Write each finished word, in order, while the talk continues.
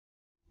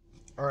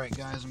Alright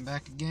guys, I'm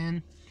back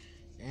again,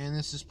 and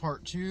this is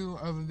part 2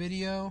 of a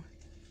video.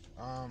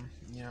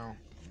 You know,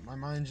 my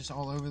mind's just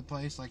all over the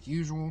place like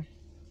usual.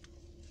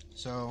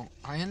 So,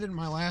 I ended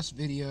my last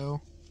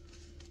video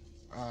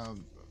a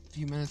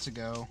few minutes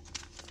ago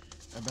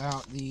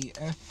about the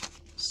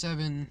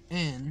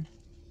F7N,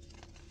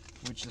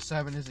 which the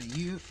 7 is a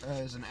U,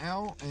 is an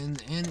L, and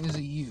the N is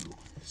a U.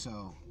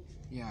 So,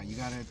 yeah, you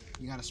gotta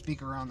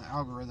speak around the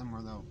algorithm,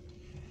 or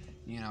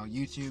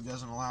YouTube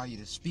doesn't allow you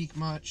to speak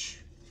much.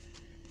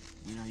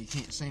 You know, you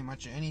can't say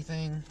much of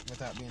anything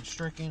without being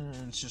stricken,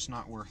 and it's just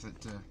not worth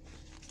it to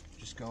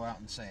just go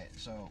out and say it.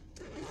 So,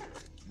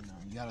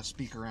 you gotta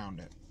speak around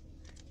it.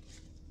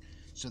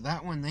 So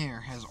that one there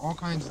has all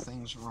kinds of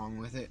things wrong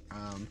with it.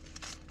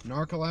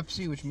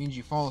 Narcolepsy, which means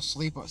you fall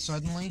asleep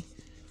suddenly.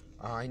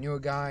 I knew a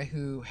guy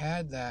who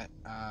had that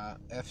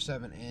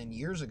F7N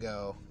years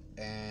ago,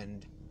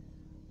 and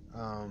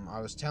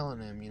I was telling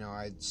him,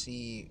 I'd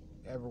see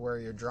everywhere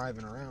you're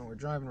driving around. We're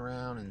driving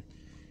around, and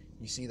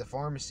you see the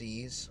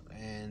pharmacies,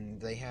 and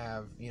they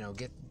have,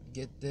 get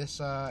this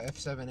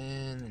F7N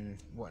and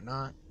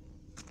whatnot.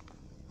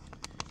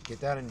 Get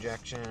that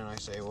injection. And I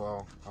say,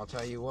 well, I'll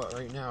tell you what,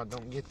 right now,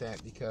 don't get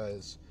that,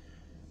 because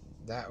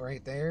that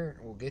right there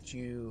will get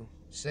you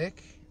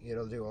sick.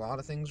 It'll do a lot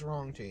of things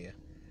wrong to you.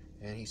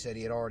 And he said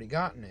he had already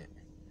gotten it.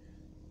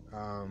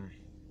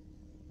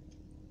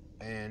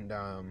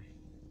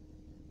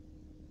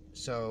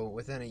 So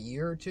within a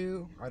year or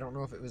two, I don't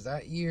know if it was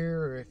that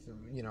year, or if,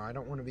 I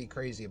don't want to be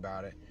crazy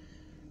about it,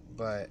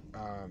 but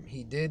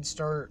he'd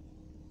start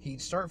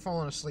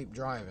falling asleep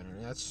driving,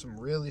 and that's some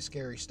really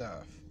scary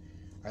stuff.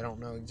 I don't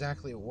know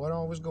exactly what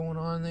all was going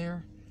on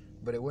there,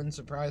 but it wouldn't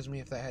surprise me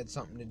if that had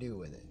something to do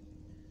with it.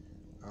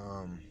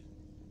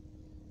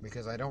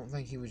 Because I don't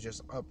think he was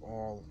just up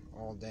all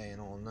day and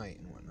all night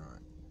and whatnot.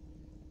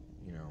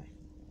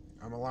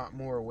 I'm a lot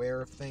more aware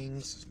of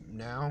things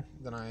now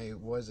than I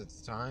was at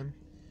the time.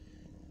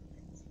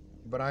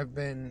 But I've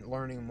been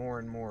learning more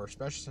and more,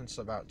 especially since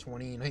about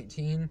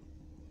 2019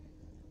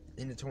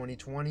 into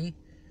 2020,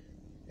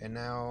 and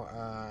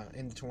now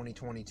into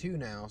 2022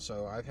 now.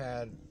 So I've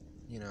had,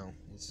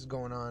 this is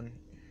going on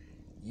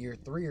year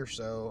 3 or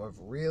so of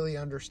really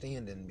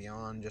understanding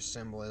beyond just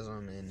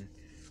symbolism and,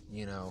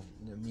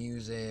 the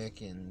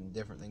music and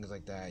different things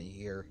like that. You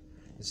hear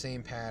the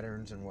same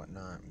patterns and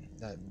whatnot,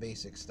 that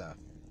basic stuff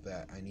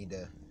that I need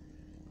to,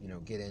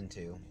 get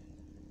into.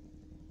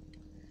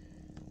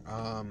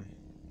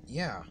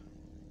 Yeah,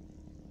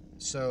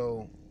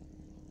 so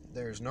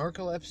there's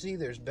narcolepsy,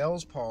 there's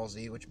Bell's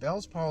palsy, which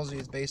Bell's palsy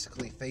is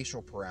basically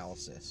facial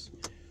paralysis.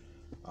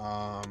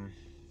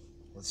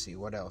 Let's see,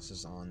 what else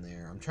is on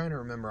there? I'm trying to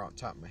remember off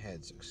the top of my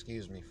head, so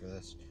excuse me for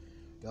this.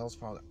 Bell's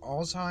palsy,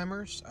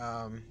 Alzheimer's,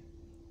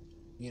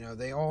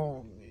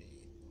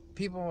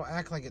 people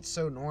act like it's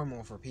so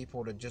normal for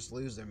people to just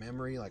lose their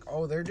memory, like,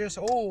 oh, they're just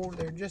old,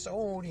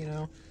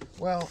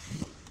 Well,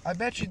 I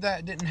bet you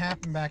that didn't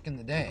happen back in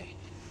the day.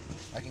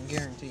 I can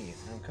guarantee you.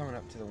 I'm coming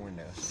up to the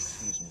window, so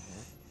excuse me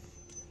here.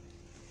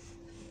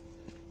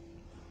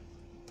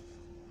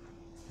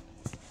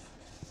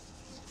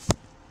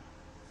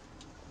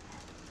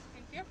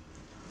 Thank you.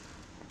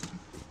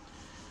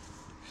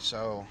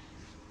 So,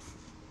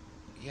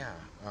 yeah,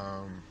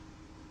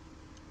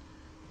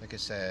 like I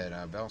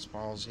said, Bell's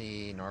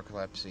palsy,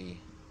 narcolepsy,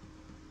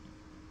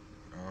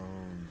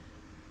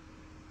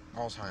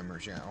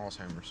 Alzheimer's,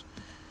 Alzheimer's.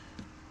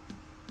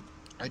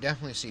 I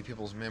definitely see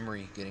people's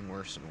memory getting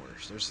worse and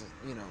worse. There's,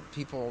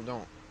 people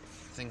don't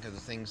think of the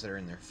things that are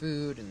in their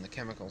food and the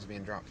chemicals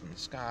being dropped from the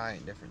sky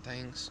and different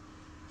things.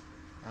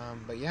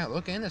 But yeah,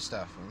 look into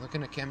stuff. Look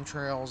into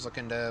chemtrails, look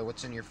into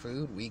what's in your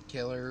food, weed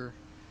killer.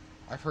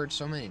 I've heard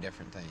so many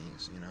different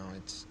things,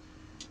 it's,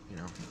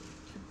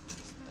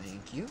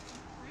 thank you.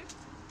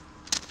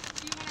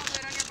 Do you want a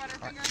lid on your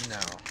Butterfinger?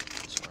 No,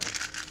 sorry.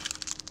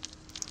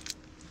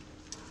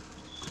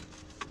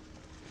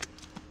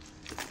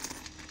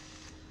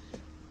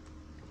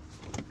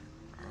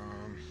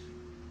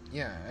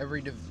 Yeah,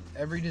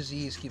 every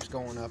disease keeps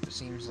going up. It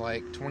seems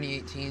like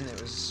 2018,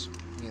 it was,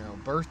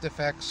 birth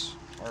defects,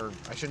 or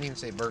I shouldn't even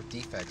say birth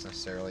defects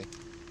necessarily.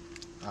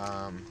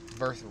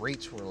 Birth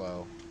rates were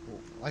low.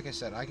 Like I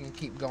said, I can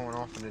keep going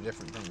off into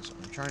different things.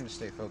 I'm trying to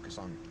stay focused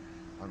on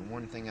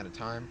one thing at a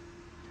time.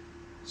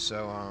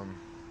 So,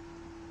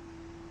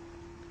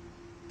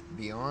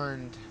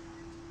 beyond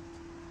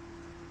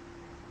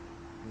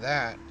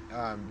that,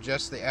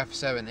 just the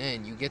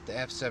F7N, you get the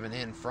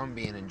F7N from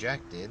being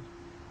injected.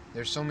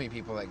 There's so many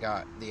people that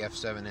got the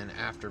F7N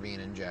after being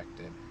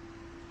injected,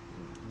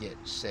 get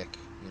sick,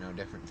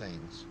 different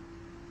things.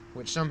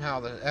 Which somehow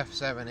the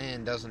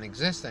F7N doesn't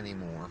exist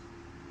anymore.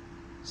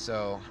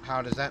 So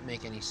how does that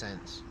make any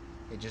sense?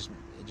 It just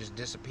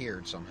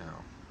disappeared somehow.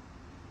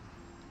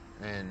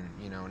 And,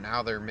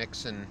 now they're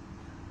mixing,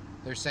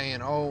 they're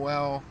saying, oh,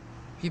 well,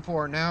 people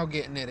are now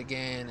getting it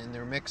again, and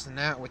they're mixing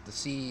that with the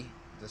CV,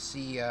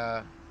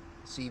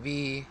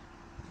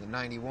 the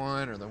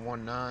 91 or the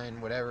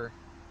 19, whatever.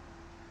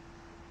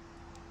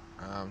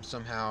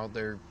 Somehow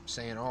they're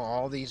saying, oh,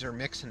 all these are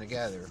mixing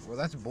together. Well,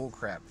 that's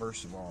bullcrap,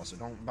 first of all, so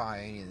don't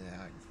buy any of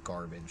that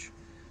garbage.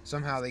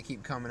 Somehow they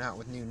keep coming out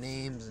with new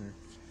names and,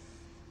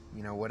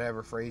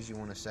 whatever phrase you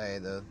want to say,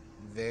 the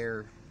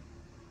ver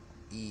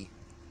e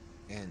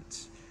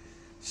ent.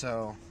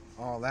 So,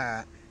 all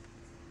that.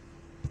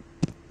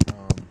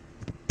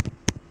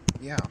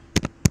 Yeah.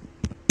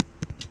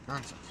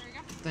 Nonsense. There you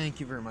go. Thank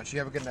you very much. You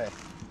have a good day.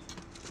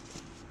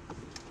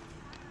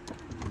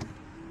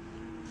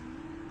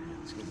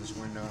 Let's get this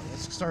window.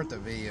 Let's start the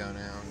video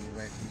now. Get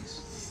away from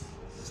this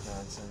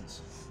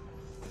nonsense.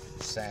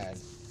 It's sad.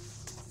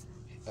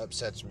 It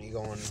upsets me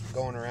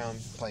going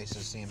around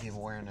places seeing people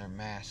wearing their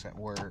masks at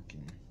work.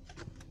 And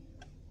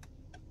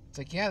it's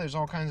like, yeah, there's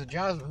all kinds of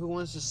jobs, but who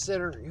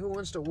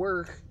wants to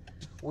work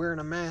wearing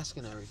a mask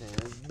and everything?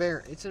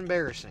 It's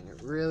embarrassing.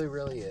 It really,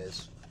 really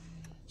is.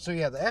 So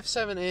yeah, the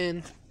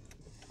F7N.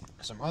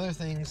 Some other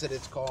things that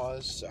it's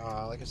caused,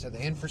 like I said,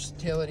 the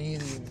infertility,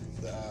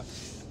 the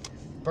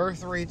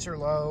birth rates are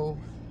low,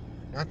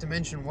 not to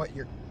mention what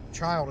your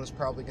child is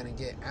probably going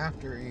to get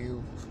after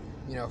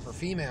for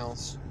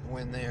females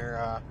when they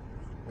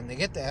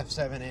get the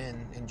F7N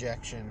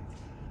injection,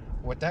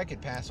 what that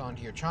could pass on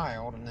to your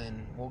child. And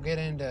then we'll get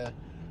into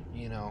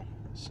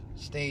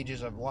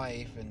stages of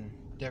life and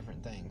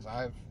different things.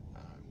 I'm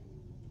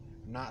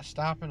not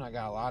stopping. I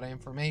got a lot of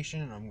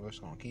information, and I'm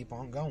just going to keep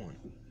on going.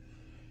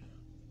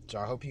 So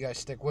I hope you guys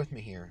stick with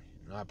me here.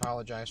 And I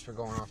apologize for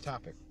going off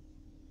topic.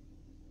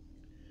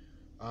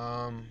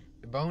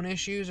 Bone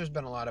issues. There's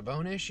been a lot of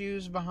bone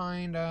issues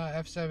behind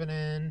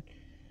F7N.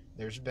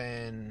 There's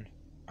been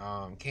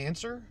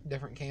cancer,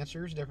 different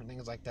cancers, different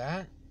things like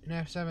that in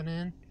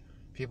F7N.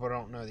 People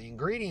don't know the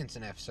ingredients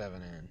in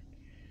F7N.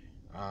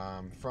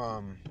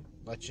 From,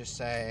 let's just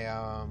say,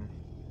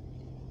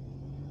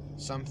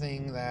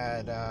 something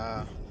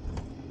that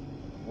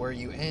where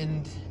you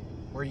end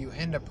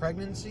a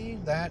pregnancy,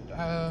 that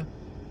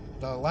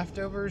the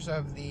leftovers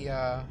of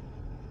the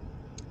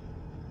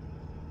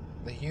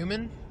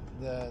human,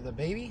 the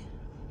baby,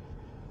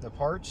 the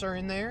parts are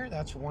in there.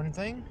 That's one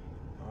thing.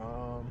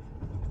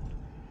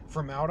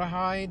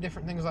 Formaldehyde,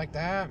 different things like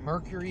that,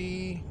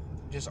 mercury,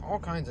 just all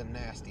kinds of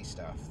nasty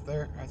stuff.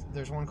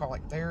 There's one called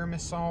like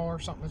Thimerosal or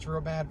something that's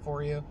real bad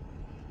for you.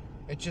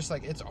 It's just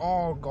like, it's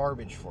all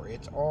garbage for you.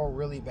 It's all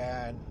really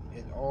bad.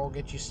 It all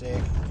gets you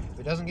sick. If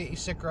it doesn't get you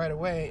sick right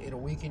away, it'll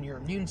weaken your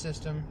immune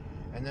system.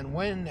 And then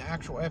when the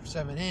actual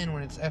F7N,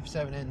 when it's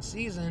F7N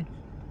season,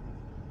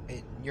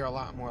 you're a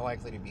lot more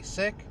likely to be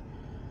sick.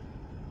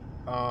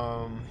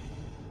 Man,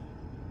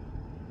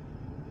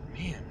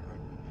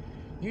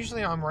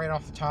 usually I'm right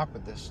off the top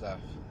with this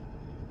stuff.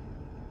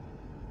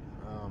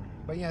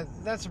 But yeah,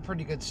 that's a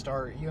pretty good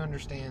start. You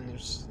understand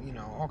there's,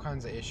 all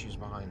kinds of issues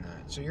behind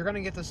that. So you're going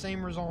to get the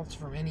same results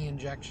from any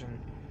injection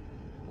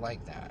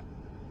like that.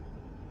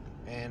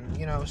 And,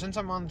 since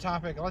I'm on the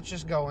topic, let's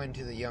just go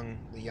into the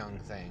young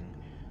thing.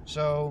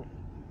 So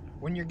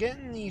when you're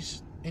getting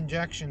these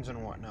injections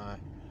and whatnot,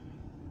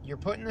 you're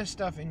putting this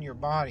stuff in your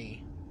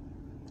body.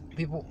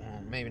 People,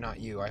 well, maybe not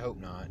you, I hope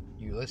not,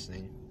 you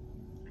listening.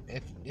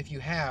 If you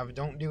have,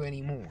 don't do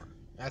any more.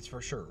 That's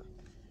for sure.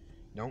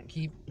 Don't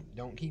keep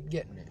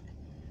getting it.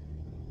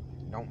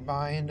 Don't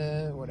buy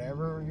into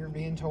whatever you're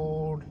being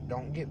told.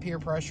 Don't get peer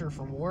pressure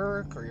from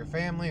work or your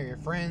family or your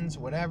friends,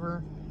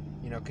 whatever.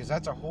 Because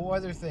that's a whole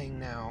other thing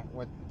now,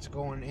 what's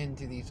going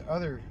into these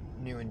other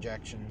new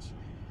injections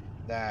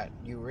that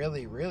you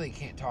really, really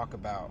can't talk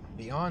about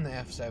beyond the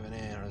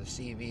F7N or the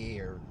CV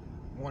or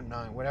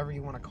whatnot, whatever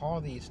you want to call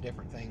these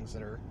different things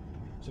that are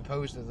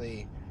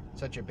supposedly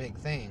such a big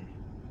thing.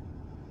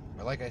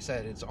 But like I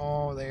said, it's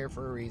all there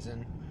for a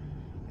reason.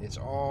 It's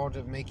all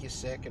to make you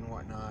sick and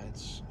whatnot.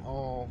 It's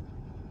all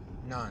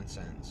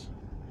nonsense.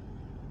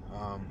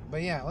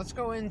 But yeah, let's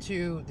go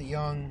into the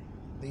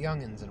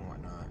youngins and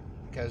whatnot,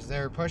 because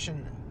they're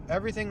pushing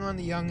everything on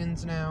the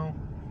youngins now.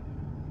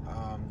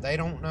 They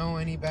don't know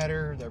any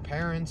better. Their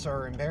parents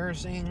are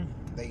embarrassing.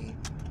 They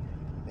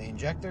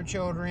inject their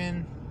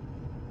children.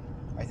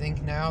 I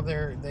think now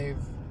they've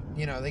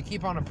they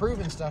keep on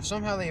approving stuff.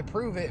 Somehow they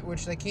approve it,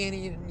 which they can't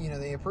even,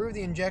 they approve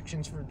the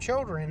injections for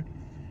children,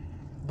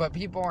 but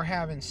people are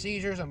having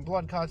seizures and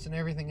blood clots and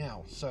everything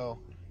else. So,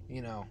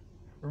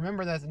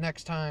 remember that the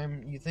next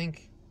time you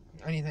think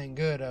anything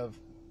good of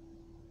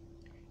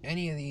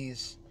any of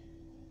these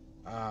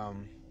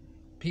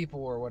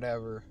people or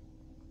whatever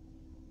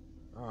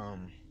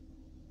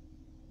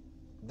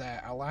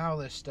that allow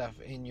this stuff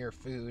in your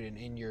food and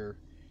in your,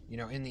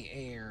 in the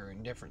air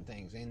and different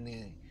things, in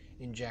the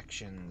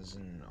injections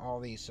and all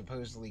these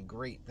supposedly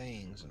great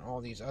things and all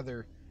these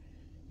other,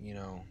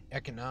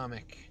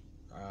 economic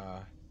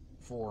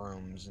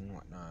forums and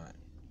whatnot.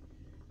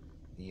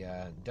 The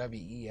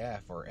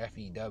WEF or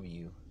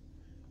FEW,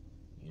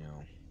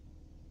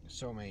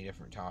 so many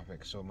different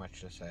topics, so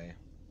much to say.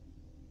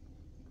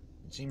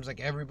 It seems like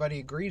everybody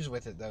agrees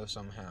with it though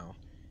somehow,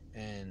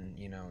 and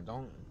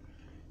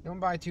don't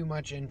buy too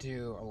much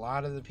into a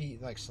lot of the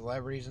like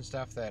celebrities and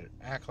stuff that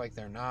act like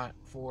they're not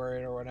for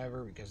it or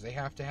whatever, because they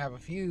have to have a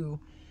few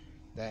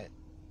that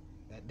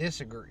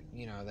disagree,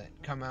 you know, that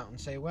come out and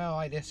say, well,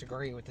 I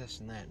disagree with this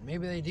and that.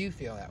 Maybe they do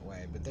feel that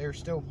way, but they're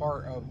still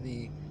part of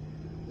the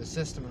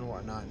system and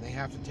whatnot, and they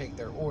have to take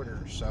their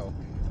orders. So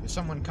if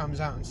someone comes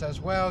out and says,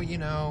 well, you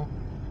know,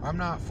 I'm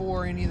not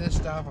for any of this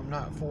stuff, I'm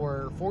not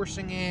for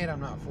forcing it,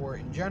 I'm not for it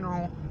in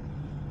general,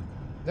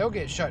 they'll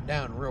get shut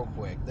down real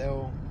quick.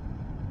 They'll,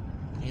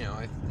 you know,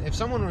 if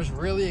someone was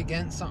really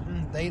against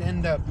something, they'd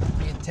end up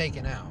being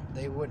taken out.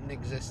 They wouldn't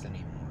exist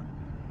anymore.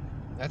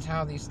 That's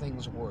how these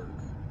things work.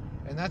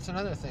 And that's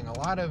another thing. A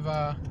lot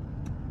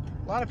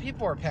of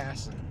people are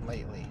passing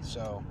lately.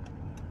 So,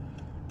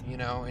 you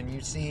know, and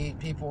you see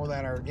people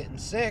that are getting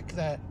sick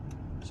that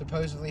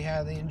supposedly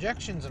have the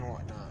injections and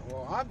whatnot.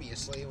 Well,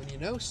 obviously, when you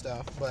know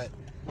stuff, but,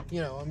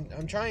 you know,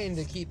 I'm trying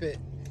to keep it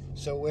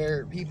so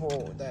where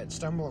people that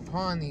stumble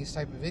upon these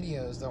type of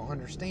videos, they'll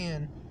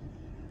understand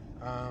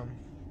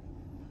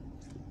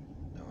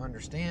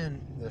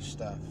this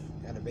stuff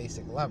at a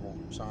basic level.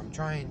 So I'm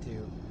trying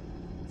to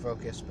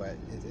focus, but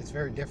it's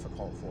very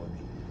difficult for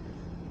me.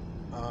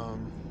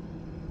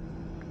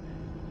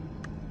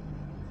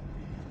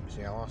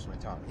 See, I lost my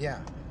top. Yeah.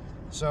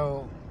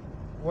 So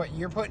what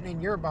you're putting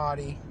in your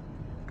body,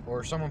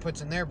 or someone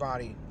puts in their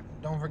body,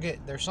 don't forget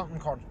there's something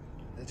called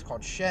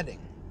shedding.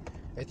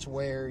 It's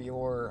where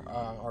your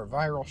or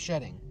viral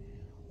shedding,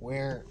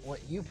 where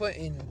what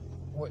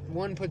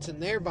one puts in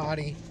their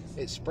body,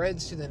 it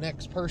spreads to the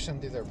next person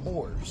through their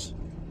pores.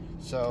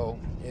 So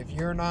if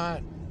you're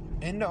not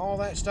into all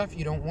that stuff,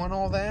 you don't want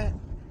all that,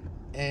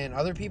 and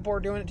other people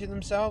are doing it to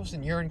themselves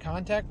and you're in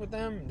contact with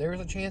them, there's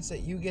a chance that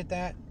you get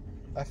that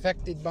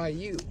affected by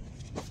you.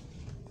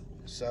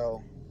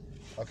 So,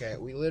 okay,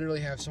 we literally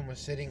have someone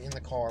sitting in the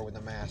car with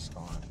a mask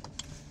on.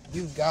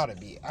 You've got to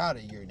be out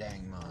of your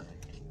dang mind.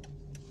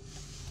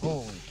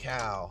 Holy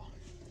cow.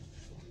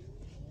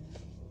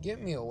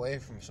 Get me away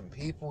from some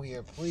people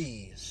here,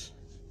 please.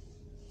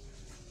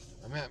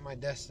 I'm at my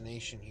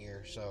destination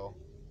here, so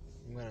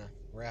I'm gonna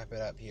wrap it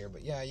up here.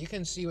 But yeah, you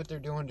can see what they're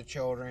doing to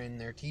children.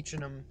 They're teaching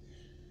them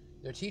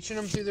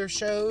through their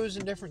shows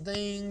and different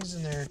things,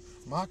 and they're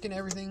mocking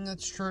everything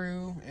that's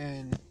true.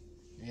 And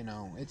you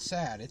know, it's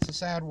sad. It's a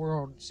sad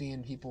world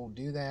seeing people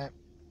do that.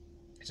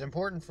 It's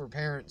important for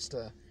parents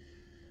to,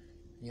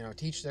 you know,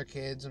 teach their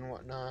kids and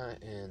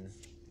whatnot and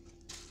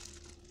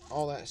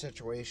all that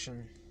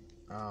situation.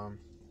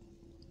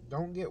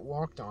 Don't get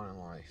walked on in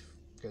life,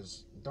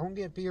 because don't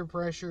get peer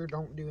pressure.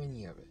 Don't do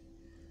any of it.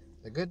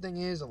 The good thing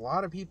is a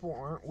lot of people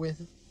aren't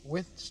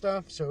with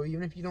stuff, so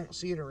even if you don't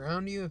see it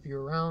around you, if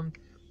you're around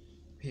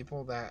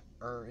people that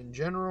are in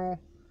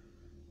general,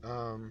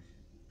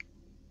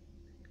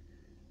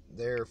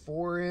 they're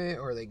for it,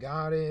 or they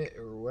got it,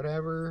 or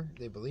whatever,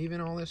 they believe in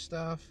all this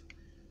stuff,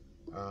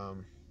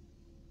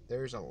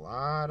 there's a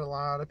lot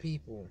of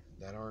people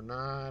that are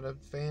not a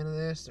fan of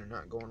this. They're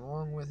not going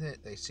along with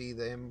it. They see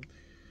the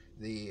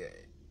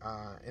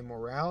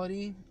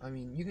immorality. I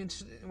mean, you can,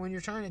 when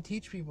you're trying to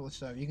teach people this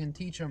stuff, you can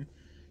teach them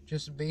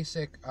just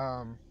basic,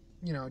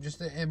 you know, just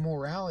the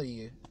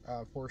immorality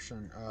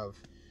portion of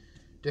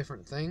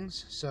different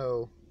things.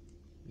 So,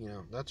 you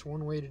know, that's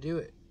one way to do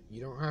it.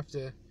 You don't have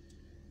to,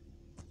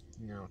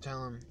 you know,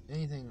 tell them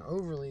anything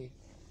overly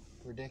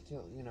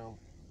ridiculous, you know,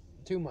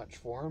 too much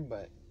for them,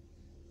 but,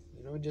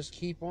 you know, just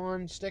keep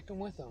on sticking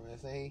with them.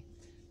 If they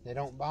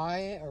don't buy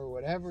it or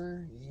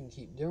whatever, you can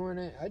keep doing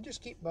it. I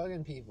just keep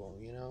bugging people,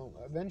 you know.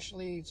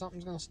 Eventually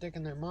something's going to stick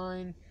in their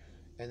mind,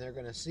 and they're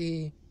going to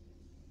see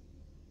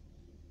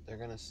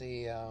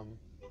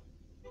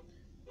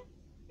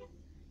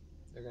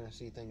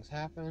things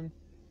happen.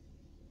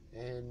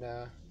 And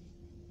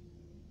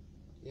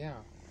yeah.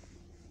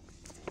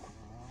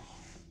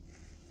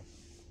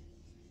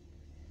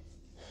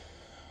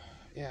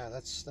 Yeah,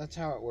 that's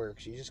how it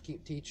works. You just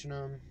keep teaching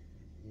them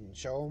and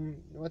show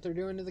them what they're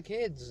doing to the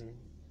kids, and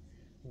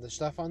the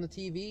stuff on the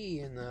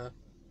TV, and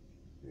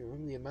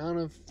the amount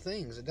of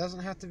things. It doesn't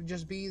have to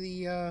just be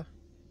the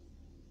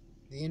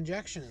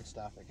injection and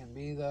stuff. It can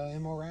be the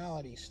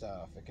immorality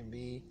stuff. It can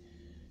be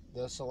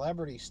the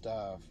celebrity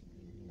stuff.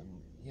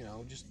 You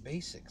know, just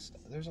basic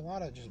stuff. There's a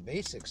lot of just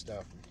basic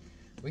stuff.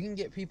 We can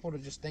get people to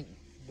just think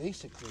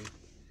basically.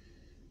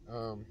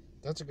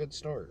 That's a good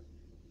start.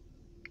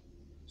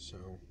 So,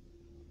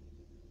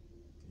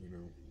 you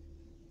know,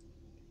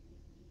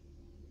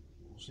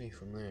 we'll see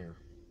from there.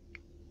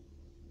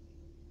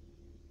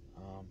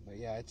 But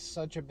yeah, it's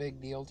such a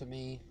big deal to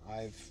me.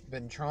 I've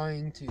been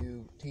trying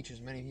to teach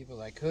as many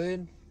people as I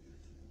could.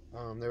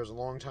 There was a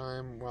long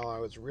time while I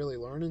was really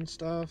learning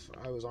stuff.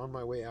 I was on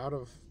my way out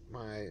of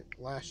my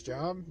last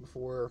job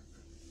before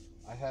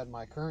I had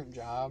my current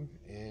job,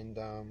 and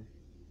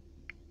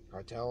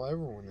I tell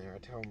everyone there. I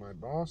tell my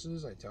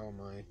bosses, I tell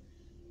my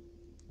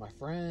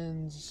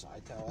friends, I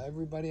tell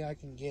everybody I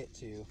can get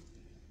to.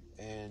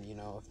 And, you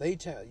know, if they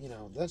tell, you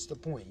know, that's the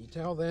point. You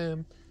tell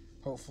them,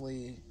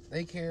 hopefully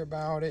they care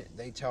about it.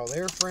 They tell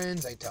their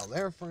friends, they tell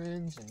their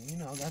friends, and, you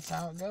know, that's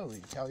how it goes.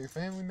 You tell your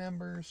family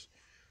members,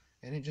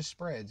 and it just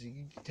spreads.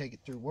 You can take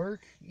it through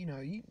work. You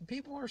know,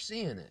 people are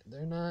seeing it.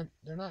 They're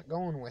not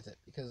going with it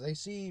because they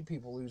see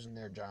people losing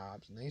their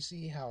jobs, and they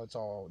see how it's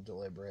all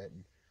deliberate,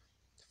 and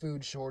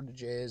food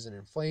shortages and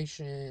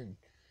inflation, and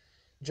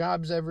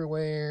jobs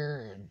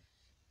everywhere, and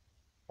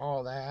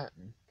all that.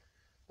 And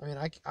I mean,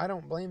 I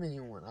don't blame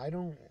anyone. I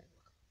don't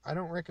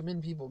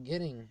recommend people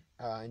getting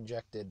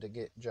injected to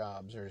get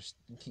jobs or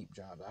keep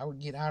jobs. I would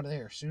get out of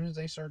there as soon as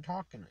they start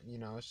talking. You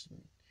know,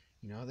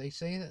 they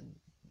say that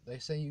they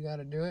say you got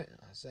to do it.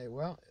 I say,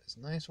 well, it's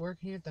nice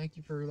working here. Thank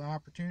you for the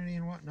opportunity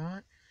and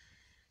whatnot.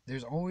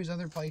 There's always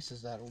other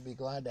places that will be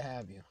glad to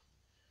have you.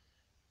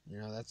 You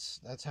know,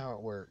 that's how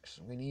it works.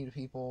 We need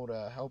people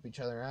to help each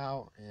other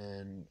out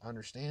and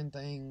understand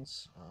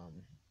things.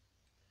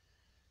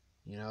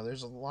 You know,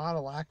 there's a lot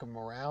of lack of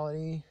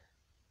morality.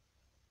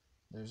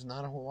 There's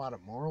not a whole lot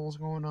of morals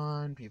going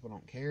on. People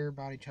don't care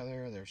about each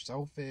other. They're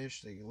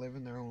selfish. They live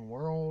in their own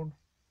world.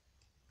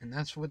 And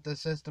that's what the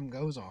system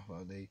goes off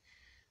of. They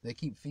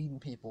keep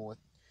feeding people with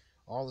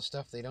all the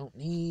stuff they don't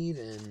need,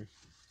 and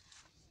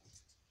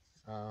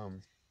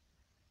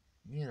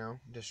you know,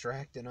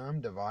 distracting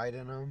them,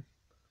 dividing them,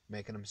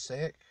 making them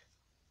sick,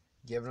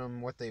 giving them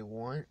what they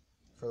want.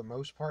 For the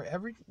most part,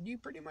 you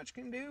pretty much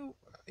can do,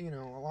 you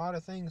know, a lot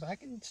of things. I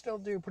can still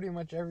do pretty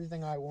much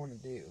everything I want to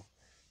do.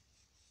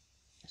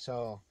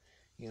 So,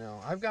 you know,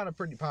 I've got a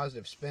pretty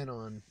positive spin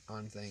on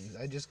things.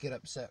 I just get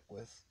upset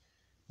with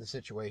the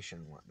situation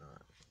and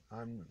whatnot.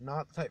 I'm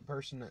not the type of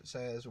person that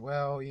says,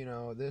 well, you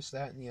know, this,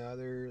 that, and the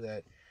other,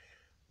 that,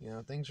 you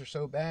know, things are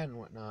so bad and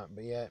whatnot,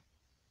 but yet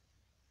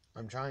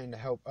I'm trying to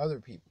help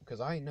other people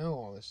because I know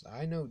all this.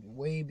 I know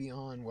way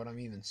beyond what I'm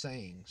even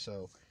saying.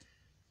 So,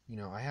 you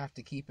know, I have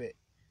to keep it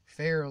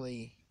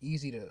fairly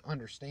easy to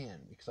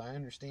understand because I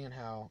understand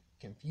how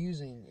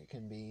confusing it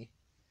can be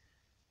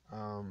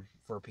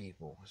for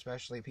people,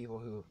 especially people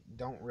who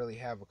don't really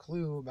have a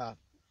clue about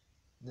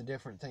the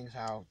different things,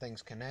 how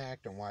things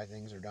connect and why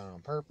things are done on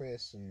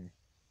purpose and,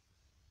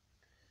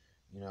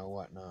 you know,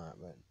 whatnot.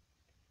 But,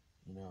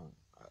 you know,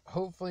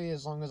 hopefully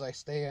as long as I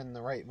stay in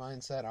the right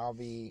mindset, I'll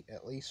be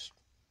at least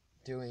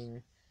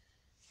doing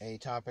a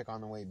topic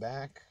on the way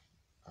back.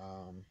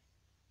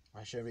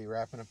 I should be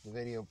wrapping up the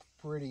video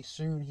pretty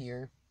soon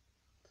here.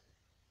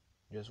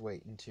 Just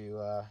waiting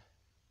to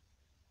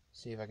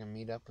see if I can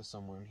meet up with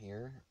someone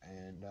here,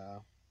 and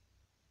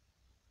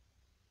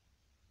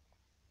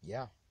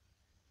yeah,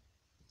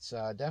 it's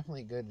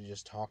definitely good to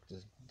just talk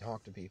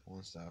to people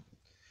and stuff.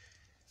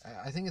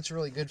 I think it's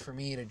really good for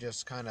me to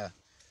just kind of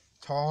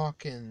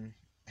talk and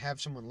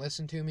have someone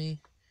listen to me,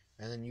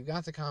 and then you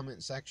got the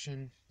comment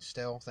section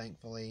still,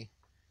 thankfully.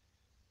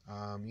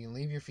 You can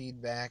leave your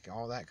feedback,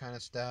 all that kind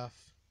of stuff.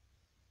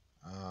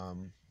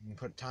 You can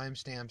put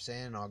timestamps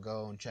in, and I'll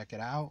go and check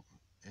it out,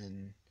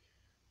 and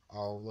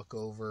I'll look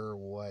over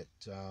what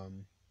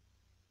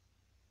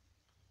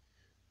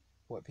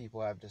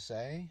people have to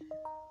say,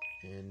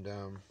 and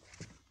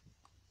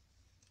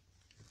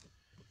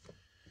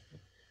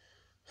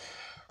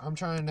I'm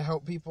trying to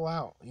help people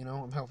out. You know,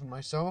 I'm helping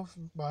myself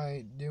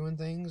by doing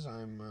things.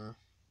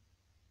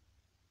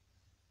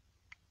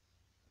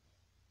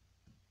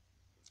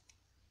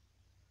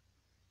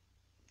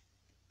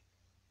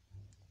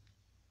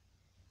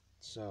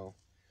 So,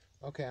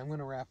 okay, I'm going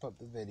to wrap up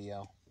the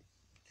video.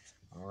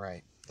 All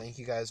right. Thank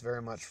you guys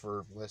very much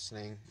for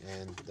listening,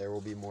 and there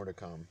will be more to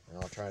come. And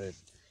I'll try to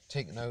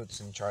take notes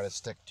and try to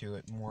stick to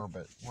it more,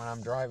 but when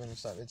I'm driving and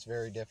stuff, it's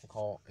very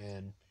difficult,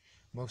 and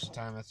most of the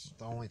time, that's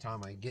the only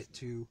time I get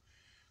to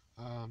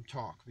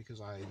talk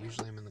because I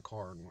usually am in the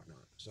car and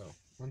whatnot. So,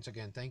 once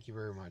again, thank you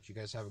very much. You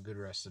guys have a good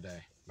rest of the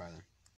day. Bye then.